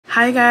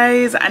Hi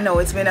guys, I know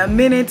it's been a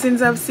minute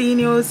since I've seen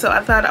you, so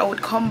I thought I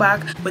would come back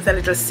with a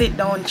little sit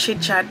down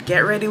chit chat,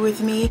 get ready with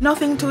me.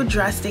 Nothing too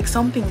drastic,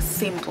 something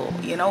simple,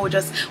 you know, we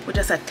just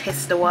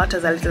test the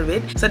waters a little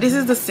bit. So this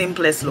is the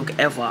simplest look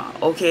ever,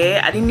 okay?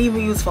 I didn't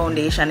even use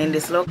foundation in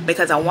this look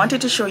because I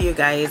wanted to show you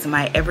guys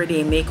my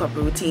everyday makeup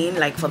routine,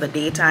 like for the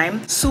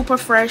daytime. Super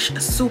fresh,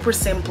 super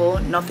simple,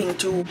 nothing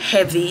too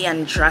heavy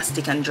and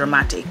drastic and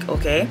dramatic,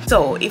 okay?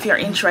 So if you're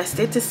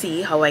interested to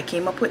see how I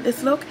came up with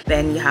this look,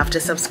 then you have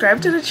to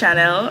subscribe to the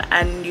channel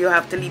and you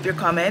have to leave your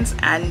comments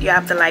and you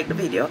have to like the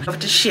video. You have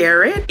to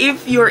share it.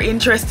 If you're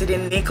interested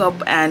in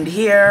makeup and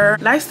hair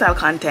lifestyle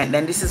content,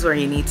 then this is where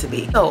you need to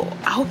be. So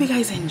I hope you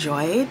guys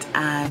enjoy it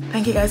and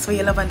thank you guys for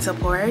your love and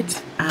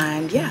support,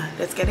 and yeah,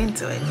 let's get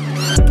into it.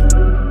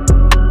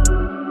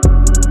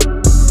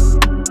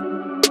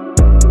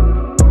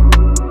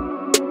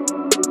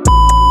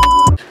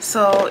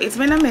 So it's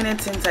been a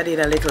minute since I did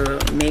a little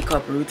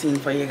makeup routine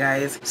for you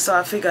guys, so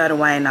I figured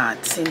why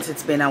not. Since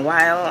it's been a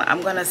while, I'm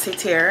gonna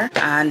sit here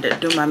and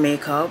do my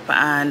makeup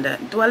and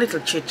do a little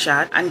chit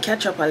chat and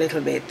catch up a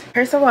little bit.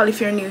 First of all, if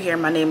you're new here,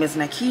 my name is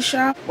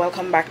Nakisha.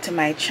 Welcome back to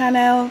my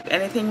channel.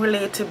 Anything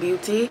related to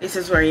beauty, this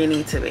is where you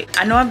need to be.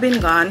 I know I've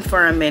been gone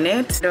for a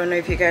minute. Don't know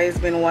if you guys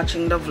been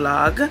watching the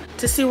vlog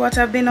to see what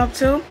I've been up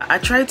to. I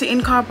try to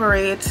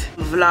incorporate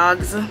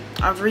vlogs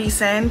of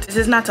recent. This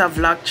is not a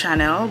vlog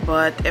channel,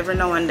 but every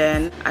now and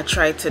then I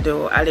try to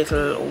do a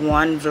little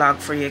one vlog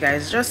for you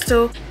guys just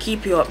to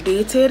keep you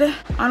updated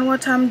on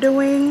what I'm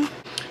doing.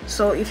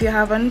 So if you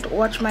haven't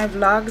watched my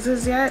vlogs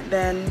as yet,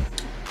 then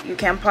you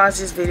can pause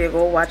this video,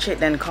 go watch it,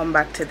 then come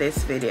back to this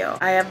video.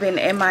 I have been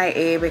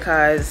MIA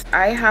because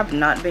I have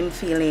not been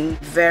feeling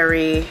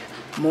very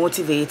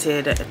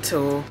motivated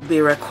to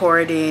be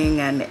recording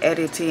and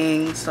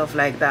editing, stuff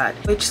like that,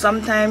 which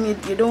sometimes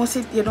you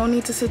don't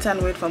need to sit and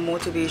wait for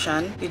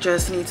motivation. You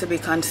just need to be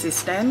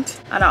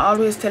consistent, and I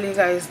always tell you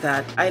guys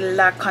that I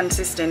lack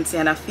consistency,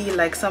 and I feel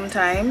like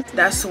sometimes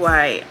that's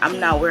why I'm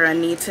not where I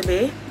need to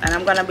be. And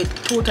I'm gonna be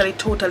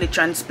totally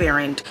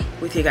transparent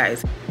with you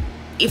guys.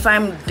 If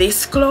I'm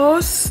this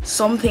close,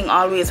 something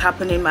always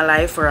happens in my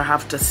life where I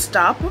have to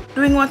stop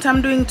doing what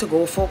I'm doing to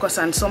go focus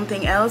on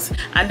something else.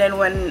 And then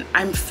when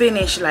I'm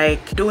finished,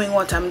 like doing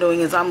what I'm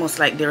doing, is almost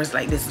like there's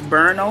like this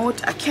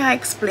burnout. I can't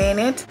explain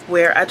it,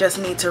 where I just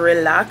need to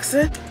relax.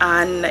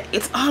 And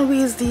it's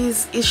always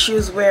these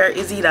issues where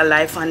it's either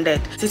life and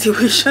death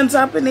situations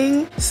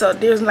happening. So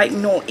there's like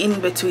no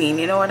in between,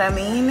 you know what I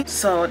mean?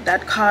 So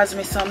that caused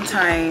me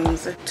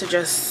sometimes to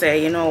just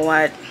say, you know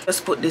what,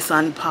 just put this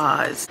on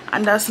pause.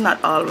 And that's not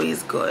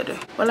always good.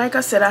 But like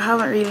I said, I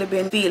haven't really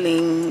been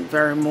feeling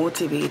very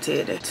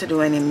motivated to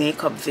do any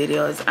makeup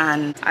videos,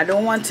 and I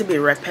don't want to be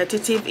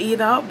repetitive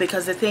either,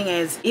 because the thing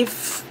is,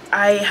 if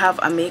I have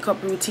a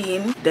makeup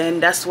routine, then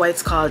that's why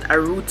it's called a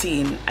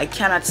routine. I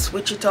cannot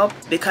switch it up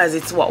because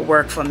it's what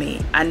worked for me.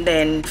 And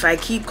then if I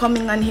keep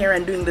coming on here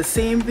and doing the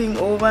same thing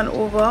over and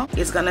over,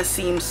 it's gonna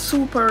seem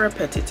super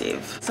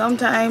repetitive.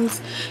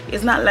 Sometimes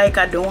it's not like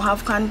I don't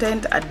have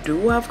content. I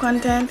do have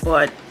content,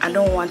 but I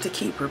don't want to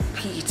keep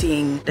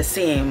repeating the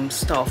same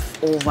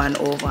stuff over and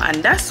over.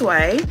 And that's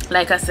why,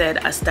 like I said,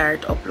 I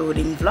start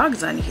uploading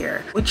vlogs on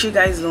here, which you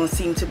guys don't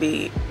seem to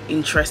be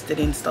interested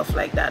in stuff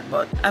like that.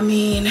 But I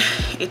mean,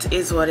 it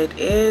is what it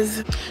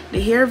is. The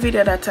hair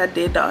video that I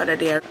did the other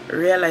day, I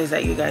realized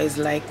that you guys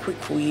like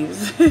quick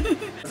weaves.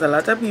 A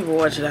lot of people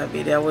watched that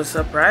video. I was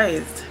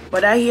surprised,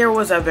 but that hair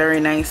was a very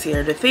nice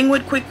hair. The thing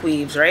with quick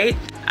weaves, right,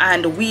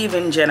 and weave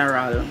in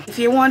general, if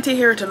you want your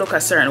hair to look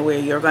a certain way,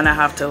 you're gonna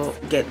have to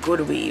get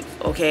good weave,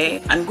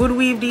 okay? And good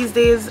weave these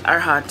days are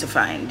hard to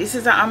find. This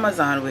is an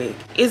Amazon wig.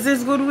 Is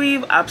this good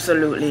weave?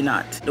 Absolutely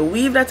not. The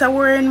weave that I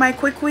wear in my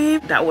quick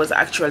weave, that was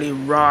actually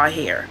raw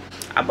hair.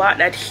 I bought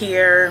that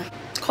hair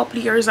a couple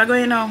of years ago,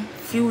 you know,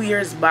 few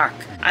years back,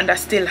 and I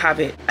still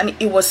have it, and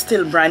it was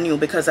still brand new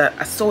because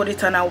I sewed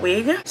it on a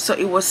wig, so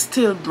it was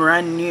still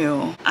brand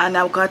new, and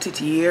I got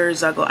it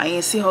years ago. And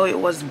you see how it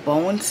was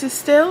bouncy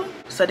still?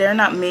 So they're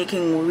not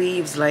making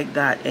weaves like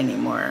that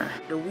anymore.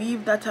 The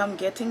weave that I'm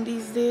getting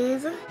these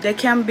days, they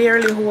can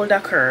barely hold a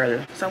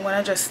curl. So I'm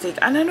gonna just stick,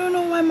 and I don't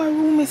know why my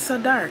room is so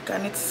dark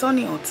and it's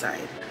sunny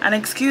outside. And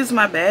excuse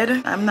my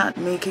bed, I'm not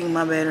making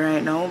my bed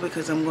right now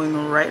because I'm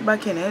going right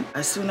back in it.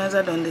 As soon as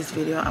I done this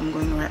video, I'm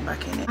going right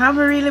back in it. I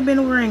haven't really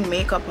been wearing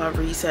makeup of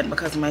recent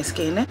because my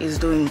skin is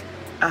doing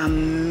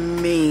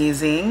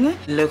amazing.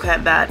 Look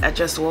at that. I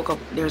just woke up,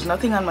 there's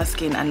nothing on my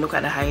skin, and look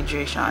at the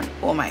hydration.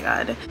 Oh my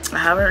god. I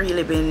haven't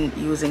really been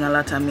using a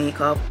lot of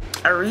makeup.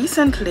 I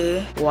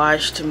recently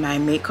washed my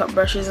makeup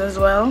brushes as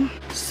well,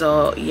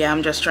 so yeah,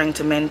 I'm just trying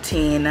to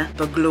maintain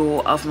the glow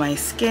of my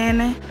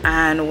skin.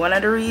 And one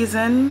of the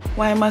reasons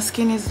why my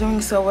skin is doing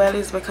so well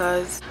is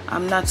because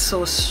I'm not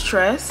so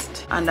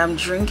stressed and I'm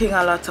drinking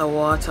a lot of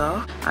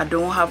water. I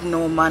don't have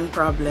no man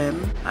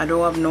problem, I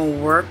don't have no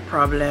work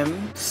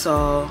problem.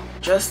 So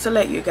just to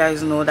let you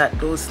guys know that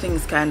those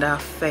things kind of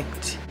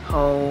affect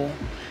how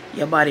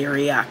your body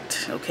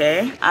react,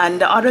 okay? And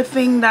the other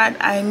thing that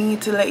I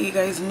need to let you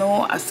guys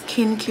know, a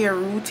skincare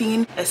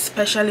routine,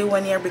 especially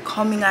when you're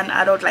becoming an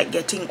adult, like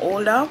getting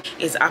older,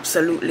 is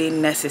absolutely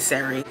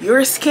necessary.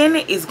 Your skin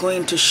is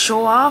going to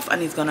show off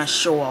and it's gonna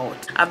show out.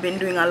 I've been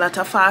doing a lot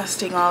of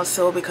fasting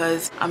also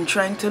because I'm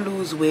trying to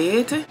lose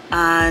weight,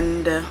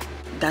 and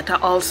that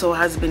also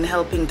has been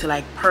helping to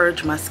like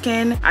purge my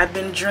skin. I've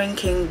been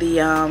drinking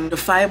the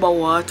fiber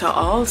water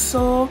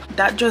also.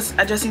 I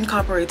just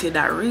incorporated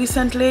that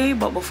recently,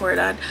 but before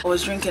that I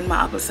was drinking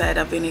my apple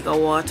cider vinegar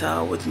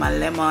water with my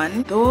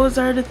lemon. Those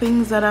are the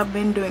things that I've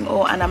been doing.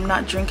 Oh, and I'm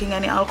not drinking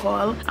any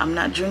alcohol. I'm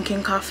not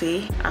drinking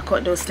coffee. I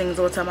cut those things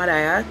out of my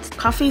diet.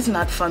 Coffee is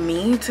not for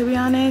me, to be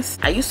honest.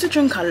 I used to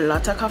drink a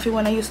lot of coffee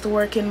when I used to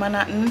work in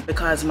Manhattan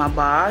because my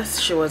boss,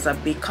 she was a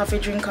big coffee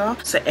drinker,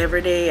 so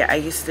every day I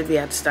used to be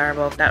at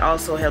Starbucks. That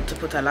also helped to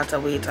put a lot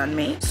of weight on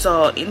me.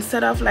 So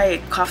instead of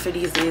like coffee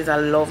these days, I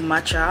love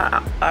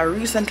matcha. I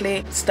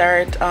recently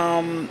started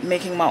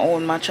making my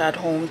own matcha at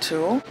home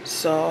too.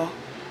 So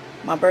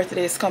my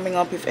birthday is coming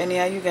up. If any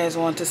of you guys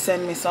want to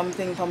send me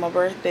something for my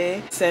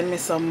birthday, send me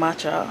some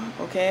matcha,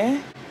 okay?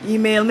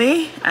 Email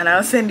me and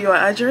I'll send you an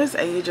address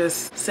and you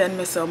just send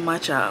me some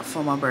matcha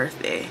for my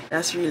birthday.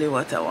 That's really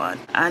what I want.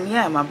 And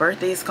yeah, my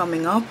birthday is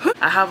coming up.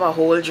 I have a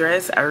whole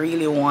dress. I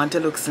really want to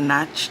look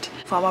snatched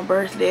for my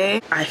birthday.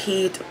 I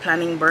hate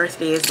planning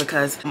birthdays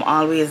because I'm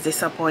always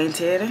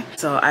disappointed,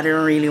 so I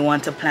don't really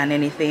want to plan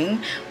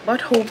anything, but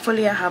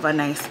hopefully I have a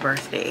nice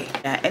birthday.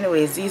 Yeah,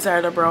 anyways, these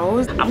are the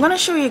brows. I'm gonna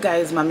show you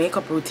guys my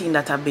makeup routine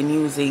that I've been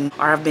using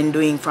or I've been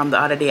doing from the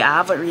other day. I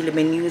haven't really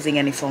been using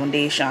any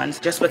foundations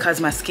just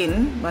because my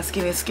skin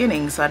is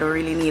skinning, so I don't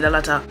really need a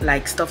lot of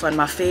like stuff on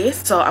my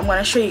face. So I'm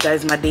gonna show you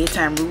guys my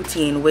daytime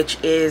routine,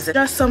 which is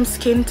just some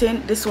skin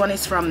tint. This one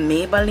is from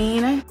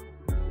Maybelline.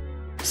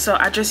 So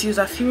I just use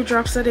a few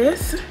drops of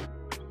this.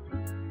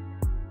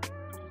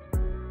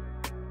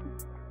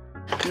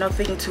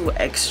 Nothing too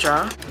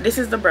extra. This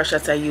is the brush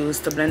that I use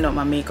to blend out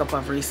my makeup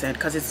of recent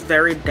because it's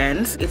very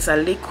dense. It's a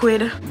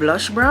liquid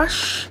blush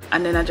brush,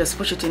 and then I just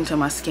push it into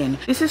my skin.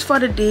 This is for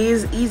the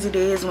days, easy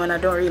days, when I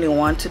don't really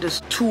want to do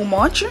too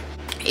much.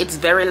 It's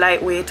very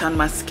lightweight on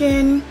my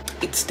skin.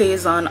 It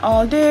stays on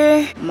all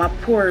day. My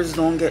pores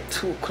don't get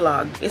too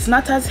clogged. It's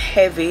not as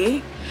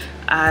heavy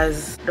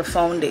as the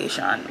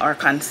foundation or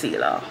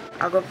concealer.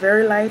 I got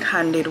very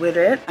light-handed with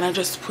it and I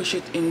just push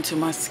it into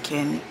my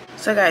skin.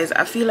 So guys,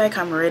 I feel like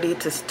I'm ready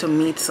to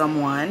meet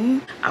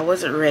someone. I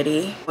wasn't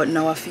ready, but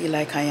now I feel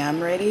like I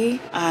am ready.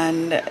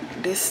 And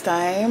this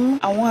time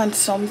I want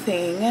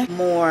something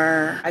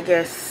more, I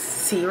guess,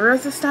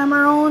 serious this time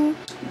around.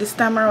 This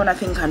time around I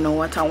think I know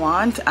what I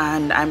want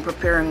and I'm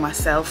preparing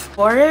myself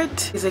for it,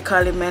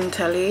 physically,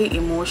 mentally,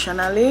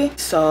 emotionally.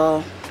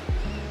 So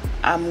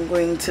I'm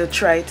going to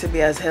try to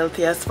be as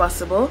healthy as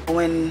possible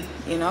when,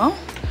 you know,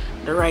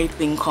 the right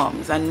thing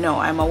comes. And no,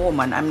 I'm a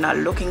woman. I'm not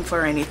looking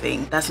for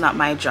anything. That's not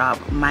my job.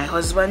 My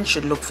husband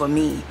should look for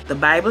me. The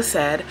Bible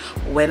said,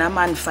 when a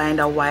man find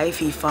a wife,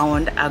 he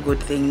found a good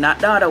thing, not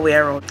the other way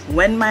around.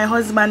 When my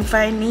husband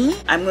find me,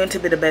 I'm going to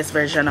be the best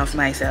version of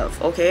myself,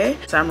 okay?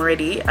 So I'm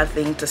ready, I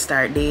think, to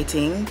start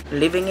dating.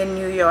 Living in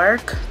New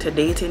York, to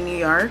date in New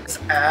York.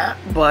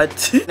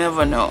 But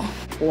never know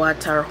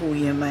what or who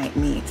you might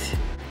meet.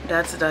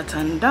 That's that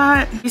and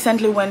that.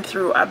 Recently went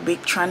through a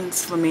big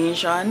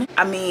transformation.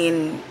 I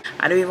mean,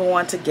 I don't even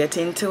want to get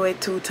into it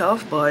too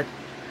tough, but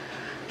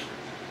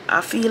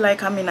I feel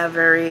like I'm in a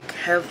very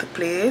healthy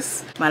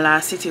place. My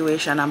last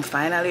situation, I'm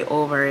finally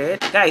over it.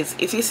 Guys,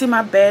 if you see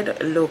my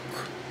bed look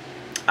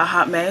a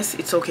hot mess,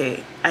 it's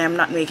okay. I am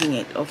not making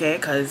it, okay?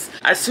 Because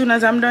as soon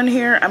as I'm done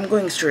here, I'm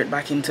going straight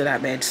back into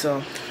that bed,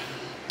 so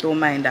don't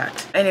mind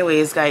that.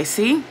 Anyways, guys,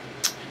 see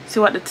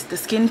what the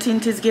skin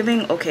tint is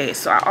giving? Okay,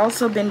 so I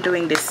also been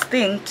doing this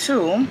thing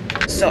too.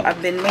 So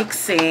I've been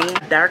mixing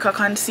darker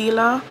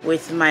concealer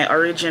with my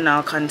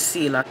original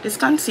concealer. This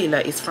concealer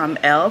is from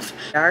e.l.f.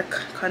 dark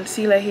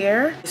concealer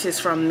here. This is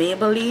from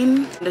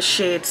Maybelline, the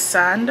shade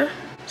Sand.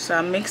 So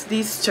I mix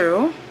these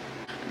two.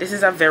 This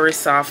is a very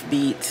soft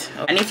beat,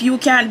 and if you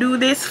can't do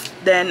this,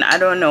 then I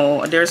don't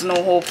know, there's no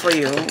hope for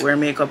you where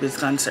makeup is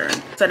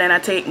concerned. So then I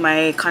take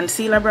my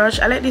concealer brush.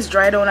 I let this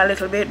dry down a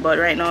little bit, but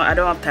right now I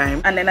don't have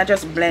time, and then I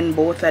just blend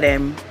both of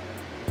them.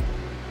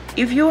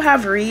 If you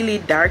have really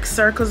dark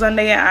circles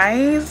under your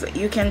eyes,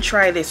 you can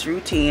try this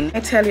routine.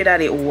 I tell you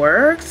that it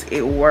works.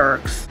 It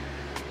works.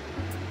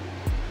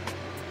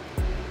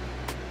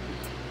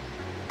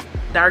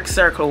 Dark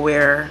circle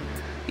where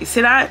you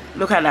see that,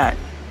 look at that.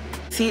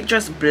 See, it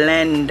just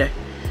blend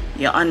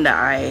your under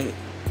eye,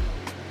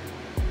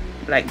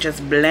 like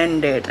just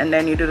blend it. And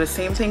then you do the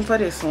same thing for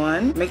this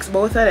one. Mix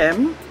both of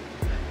them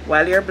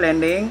while you're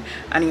blending,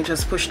 and you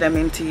just push them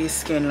into your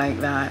skin like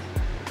that.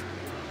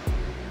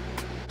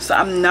 So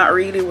I'm not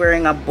really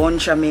wearing a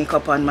bunch of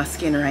makeup on my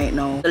skin right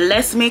now. The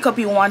less makeup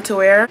you want to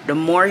wear, the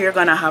more you're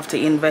gonna have to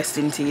invest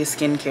into your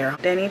skincare.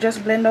 Then you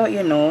just blend out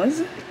your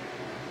nose,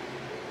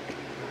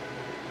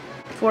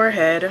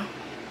 forehead,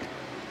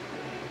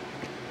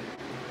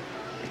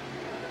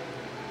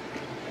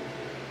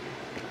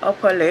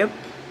 upper lip,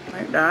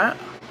 like that,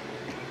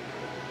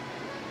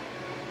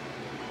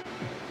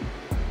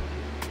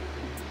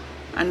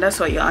 and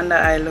that's what your under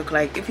eye look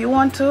like. If you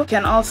want to, you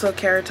can also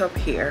carry it up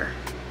here.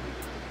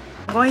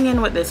 I'm going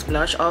in with this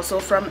blush,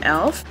 also from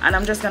e.l.f., and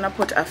I'm just gonna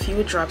put a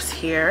few drops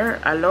here.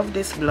 I love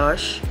this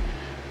blush,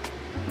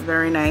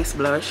 very nice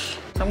blush.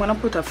 So I'm gonna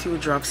put a few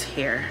drops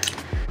here.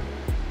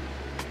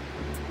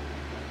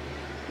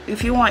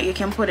 If you want, you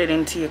can put it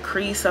into your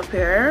crease up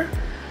here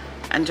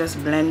and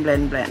just blend,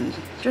 blend, blend,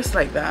 just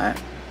like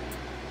that.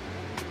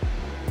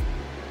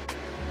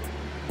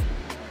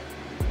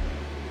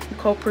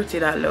 Look how pretty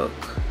that look.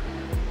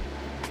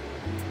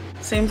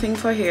 Same thing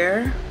for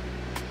here.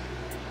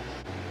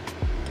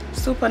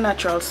 Super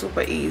natural,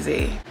 super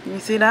easy. You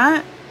see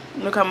that?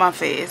 Look at my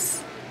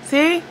face.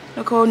 See?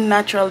 Look how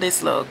natural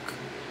this look.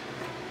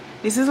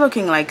 This is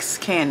looking like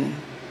skin,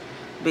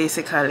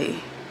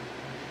 basically.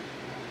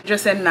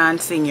 Just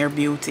enhancing your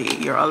beauty,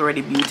 your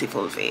already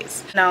beautiful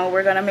face. Now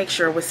we're gonna make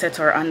sure we set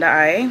our under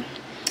eye,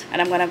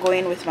 and I'm gonna go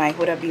in with my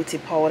Huda Beauty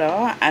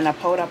powder and a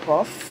powder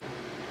puff.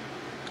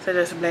 So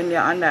just blend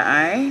your under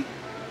eye.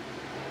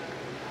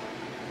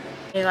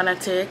 You're gonna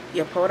take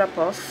your powder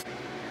puff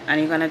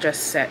and you're gonna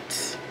just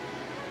set.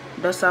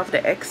 Dust off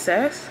the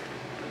excess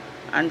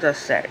and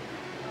just set.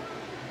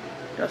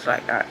 Just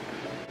like that.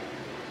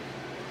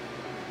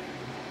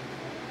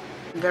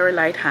 Very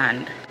light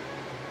hand.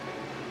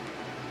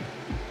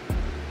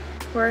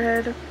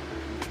 Forehead,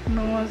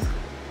 nose.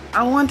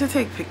 I want to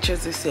take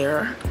pictures this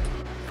year.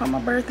 For my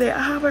birthday,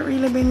 I haven't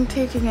really been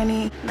taking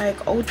any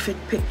like outfit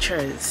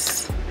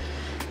pictures,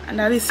 and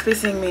that is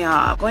pissing me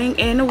off. Going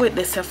in with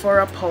the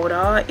Sephora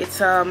powder. It's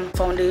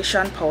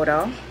foundation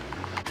powder.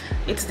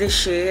 It's this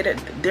shade.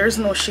 There's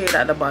no shade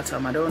at the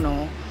bottom. I don't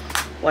know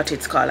what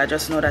it's called. I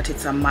just know that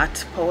it's a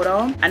matte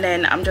powder. And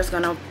then I'm just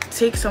gonna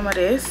take some of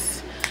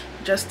this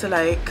just to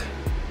like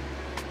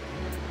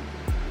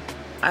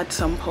add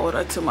some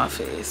powder to my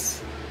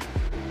face.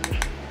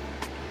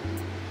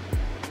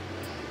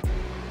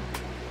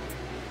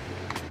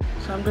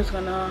 So I'm just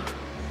gonna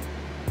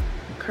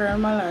curl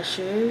my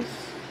lashes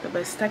the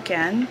best I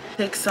can.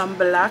 Take some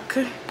black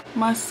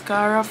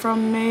mascara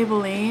from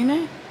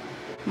Maybelline.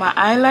 My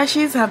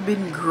eyelashes have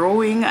been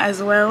growing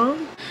as well,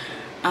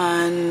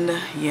 and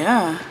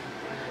yeah,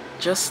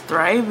 just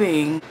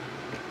thriving.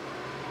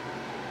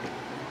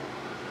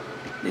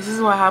 This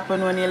is what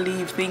happens when you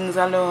leave things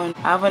alone.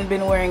 I haven't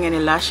been wearing any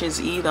lashes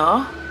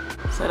either,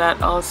 so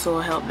that also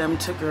helped them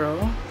to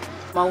grow.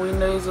 My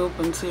window is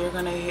open, so you're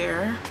gonna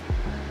hear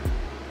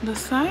the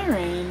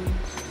sirens.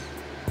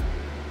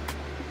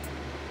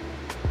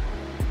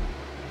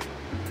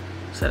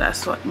 So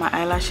that's what my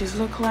eyelashes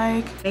look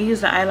like. I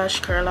use the eyelash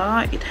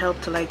curler. It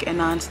helped to like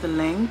enhance the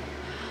length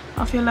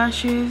of your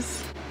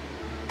lashes.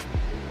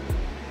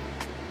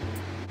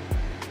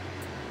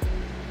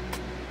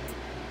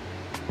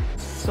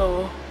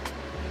 So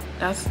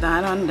that's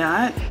that on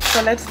that.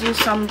 So let's do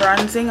some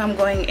bronzing. I'm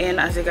going in,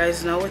 as you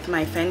guys know, with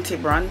my Fenty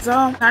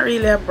bronzer. Not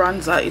really a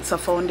bronzer, it's a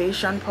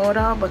foundation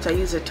powder, but I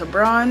use it to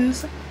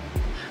bronze,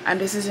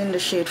 and this is in the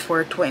shade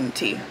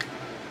 420.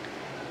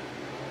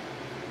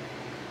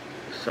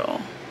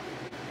 So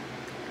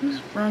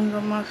just bronze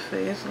on my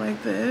face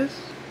like this.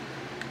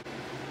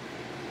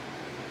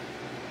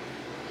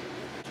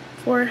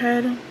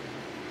 Forehead.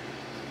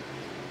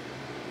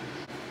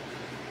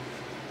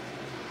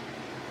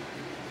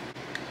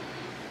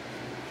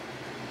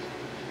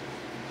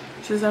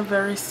 This is a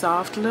very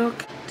soft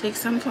look. Take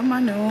some from my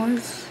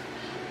nose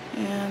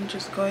and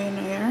just go in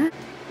here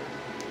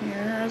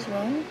as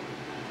well.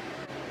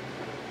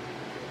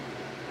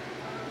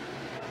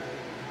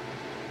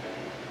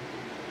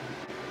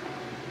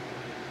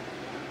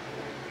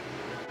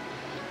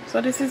 So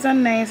this is a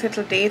nice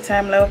little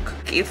daytime look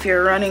if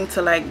you're running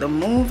to like the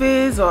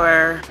movies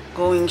or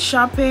going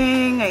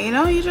shopping, you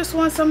know, you just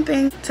want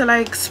something to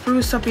like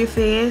spruce up your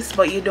face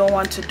but you don't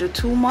want to do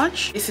too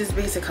much. This is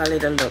basically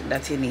the look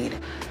that you need.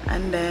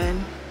 And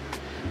then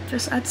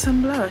just add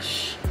some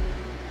blush.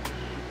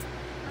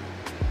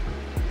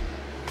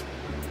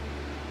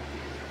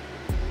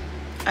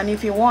 And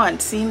if you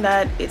want, seeing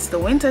that it's the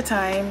winter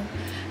time,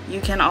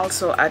 you can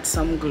also add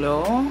some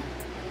glow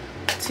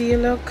to your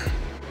look,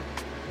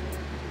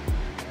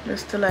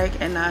 just to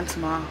like enhance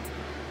my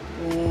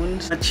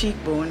bones, my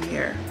cheekbone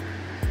here,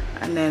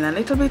 and then a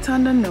little bit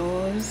on the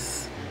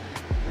nose.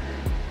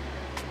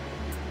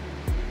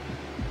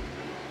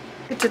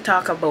 To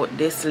talk about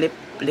this lip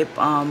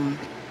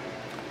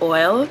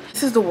oil,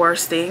 this is the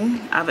worst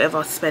thing I've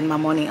ever spent my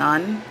money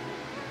on.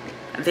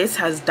 This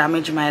has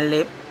damaged my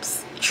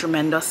lips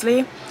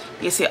tremendously.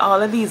 You see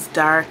all of these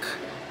dark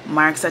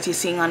marks that you're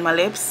seeing on my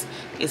lips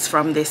is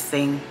from this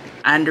thing,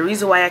 and the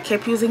reason why I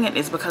kept using it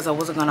is because I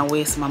wasn't gonna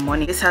waste my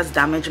money. This has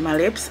damaged my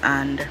lips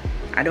and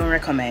I don't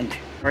recommend.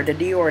 Or the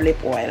Dior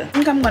lip oil. I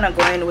think I'm gonna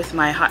go in with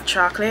my Hot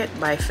Chocolate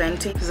by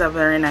Fenty. This is a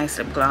very nice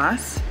lip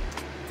gloss.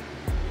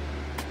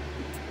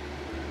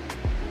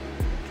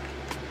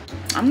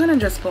 I'm gonna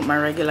just put my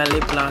regular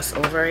lip gloss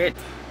over it.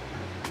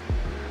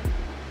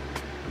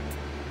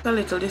 A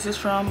little. This is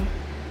from,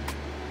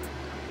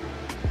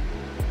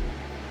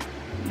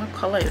 what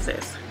color is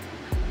this?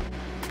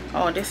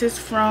 Oh, this is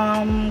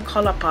from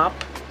ColourPop.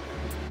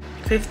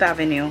 Fifth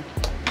Avenue.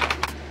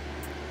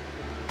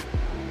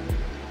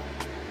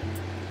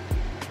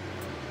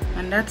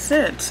 And that's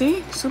it.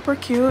 See, super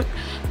cute,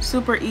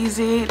 super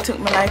easy. It took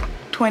me like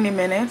 20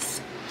 minutes.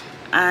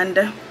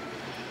 And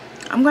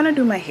I'm gonna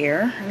do my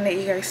hair and let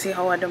you guys see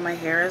how I do my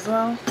hair as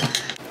well.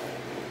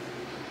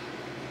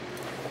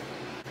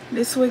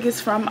 This wig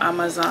is from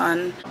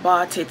Amazon.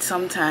 Bought it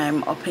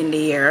sometime up in the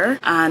year,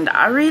 and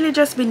I really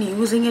just been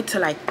using it to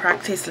like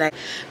practice like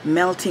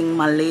melting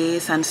my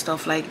lace and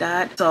stuff like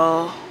that.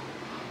 So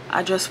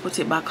I just put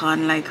it back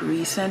on like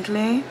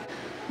recently.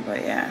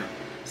 But yeah,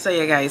 so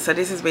yeah guys, so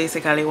this is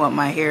basically what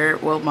my hair,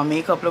 well, my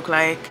makeup look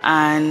like,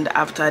 and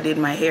after I did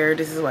my hair,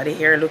 this is what the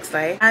hair looks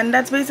like. And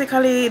that's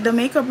basically the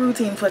makeup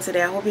routine for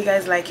today. I hope you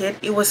guys like it.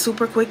 It was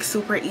super quick,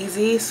 super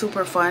easy,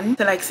 super fun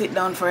to like sit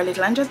down for a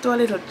little and just do a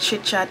little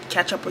chit chat,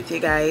 catch up with you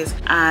guys.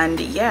 And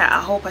yeah,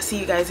 I hope I see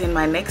you guys in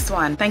my next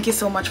one. Thank you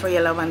so much for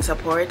your love and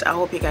support. I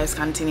hope you guys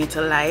continue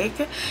to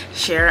like,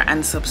 share,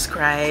 and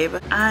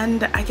subscribe,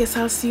 and I guess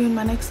I'll see you in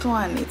my next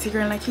one. It's your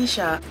girl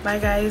Nakisha. Bye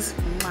guys.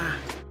 Mwah.